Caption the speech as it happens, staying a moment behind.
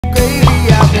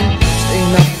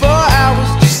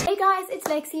it's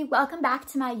Lexi. Welcome back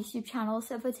to my YouTube channel.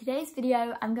 So for today's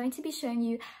video, I'm going to be showing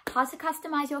you how to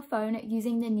customize your phone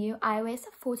using the new iOS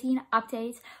 14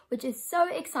 update, which is so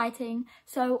exciting.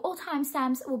 So all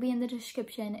timestamps will be in the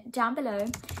description down below.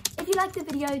 If you like the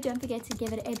video, don't forget to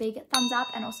give it a big thumbs up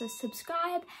and also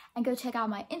subscribe, and go check out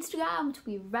my Instagram, which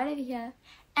will be right over here.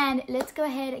 And let's go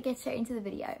ahead and get straight into the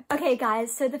video. Okay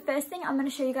guys, so the first thing I'm going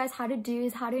to show you guys how to do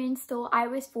is how to install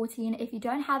iOS 14 if you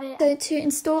don't have it. So to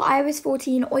install iOS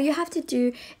 14, all you have to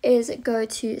do is go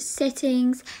to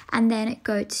settings and then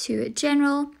go to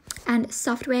general and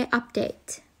software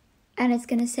update. And it's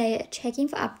going to say checking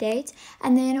for update,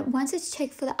 and then once it's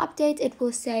checked for the update, it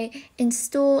will say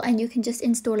install, and you can just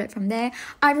install it from there.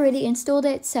 I've already installed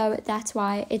it, so that's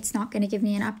why it's not going to give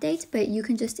me an update, but you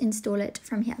can just install it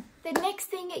from here. The next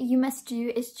thing you must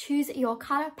do is choose your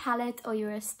color palette or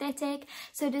your aesthetic.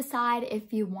 So decide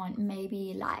if you want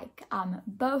maybe like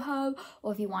boho,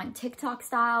 or if you want TikTok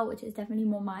style, which is definitely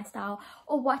more my style,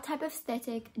 or what type of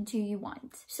aesthetic do you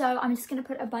want. So I'm just going to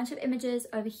put a bunch of images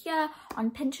over here on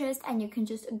Pinterest, and you can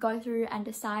just go through and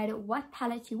decide what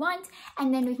palette you want,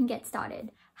 and then we can get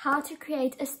started. How to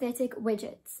create aesthetic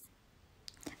widgets.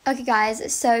 Okay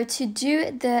guys, so to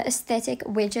do the aesthetic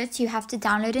widgets, you have to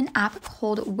download an app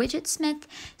called Widgetsmith.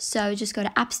 So just go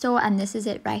to App Store, and this is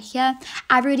it right here.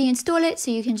 I've already installed it, so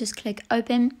you can just click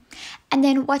open. And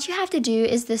then what you have to do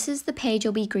is, this is the page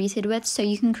you'll be greeted with, so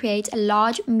you can create a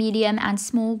large, medium and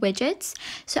small widgets.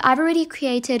 So I've already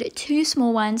created 2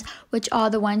 small ones, which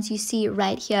are the ones you see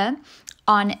right here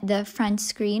on the front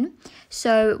screen.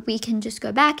 So we can just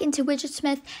go back into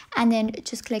Widgetsmith and then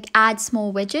just click add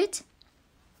small widget.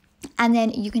 And then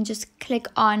you can just click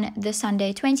on the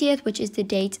Sunday 20th, which is the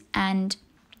date and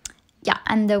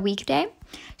the weekday.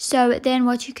 So then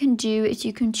what you can do is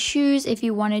you can choose if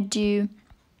you want to do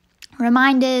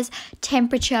reminders,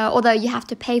 temperature, although you have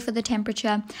to pay for the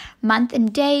temperature, month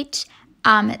and date,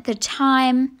 the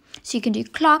time. So you can do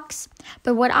clocks.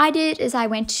 But what I did is I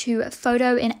went to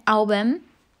photo in album.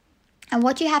 And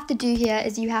what you have to do here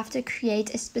is you have to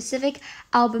create a specific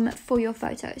album for your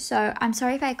photo. So I'm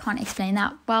sorry if I can't explain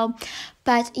that well,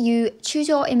 but you choose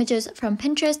your images from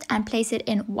Pinterest and place it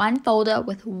in one folder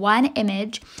with one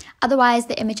image. Otherwise,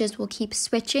 the images will keep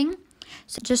switching.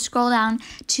 So just scroll down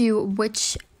to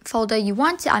which folder you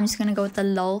want. I'm just going to go with the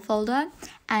LOL folder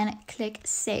and click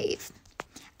save.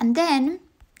 And then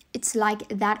it's like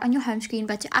that on your home screen,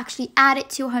 but to actually add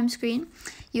it to your home screen,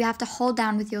 you have to hold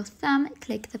down with your thumb,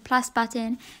 click the plus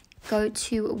button, go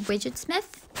to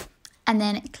Widgetsmith, and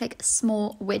then click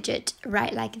small widget,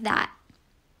 right like that.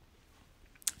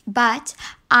 But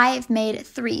I've made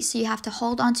 3, so you have to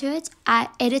hold onto it,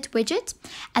 edit widget,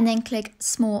 and then click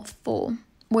small 4,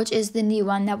 which is the new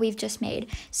one that we've just made.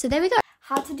 So there we go.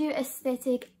 How to do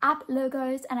aesthetic app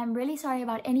logos, and I'm really sorry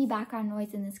about any background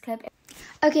noise in this clip.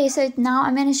 Okay, so now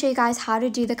I'm going to show you guys how to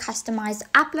do the customized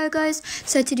app logos.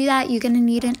 So to do that, you're going to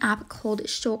need an app called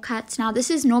Shortcuts. Now this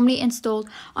is normally installed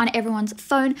on everyone's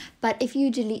phone, but if you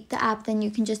delete the app, then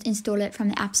you can just install it from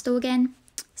the App Store again.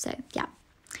 So yeah.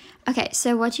 Okay,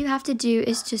 so what you have to do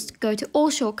is just go to all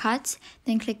shortcuts,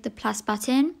 then click the plus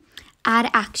button, add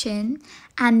action,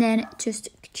 and then just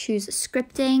choose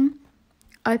scripting,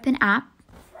 open app,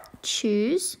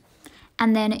 choose,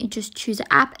 and then you just choose an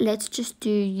app. Let's just do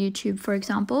YouTube, for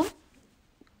example.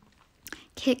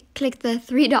 Click the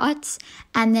 3 dots,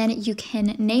 and then you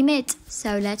can name it.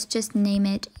 So let's just name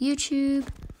it YouTube.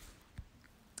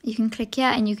 You can click here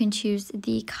and you can choose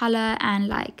the color and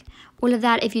like all of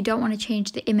that. If you don't want to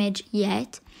change the image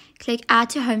yet, click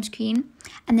add to home screen,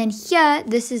 and then here,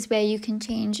 this is where you can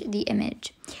change the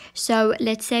image. So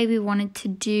let's say we wanted to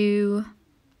do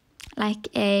like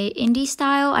a indie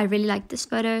style. I really like this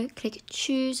photo. Click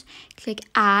choose, click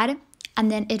add, and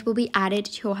then it will be added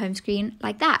to your home screen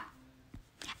like that.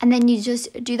 And then you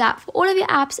just do that for all of your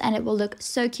apps, and it will look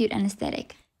so cute and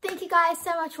aesthetic. Thank you guys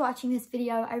so much for watching this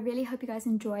video. I really hope you guys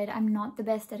enjoyed. I'm not the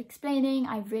best at explaining.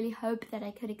 I really hope that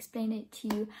I could explain it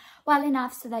to you well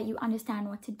enough so that you understand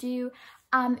what to do.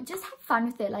 Just have fun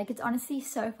with it. Like, it's honestly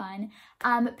so fun.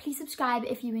 Please subscribe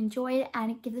if you enjoyed,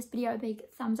 and give this video a big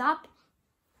thumbs up.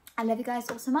 I love you guys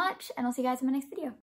all so much, and I'll see you guys in my next video.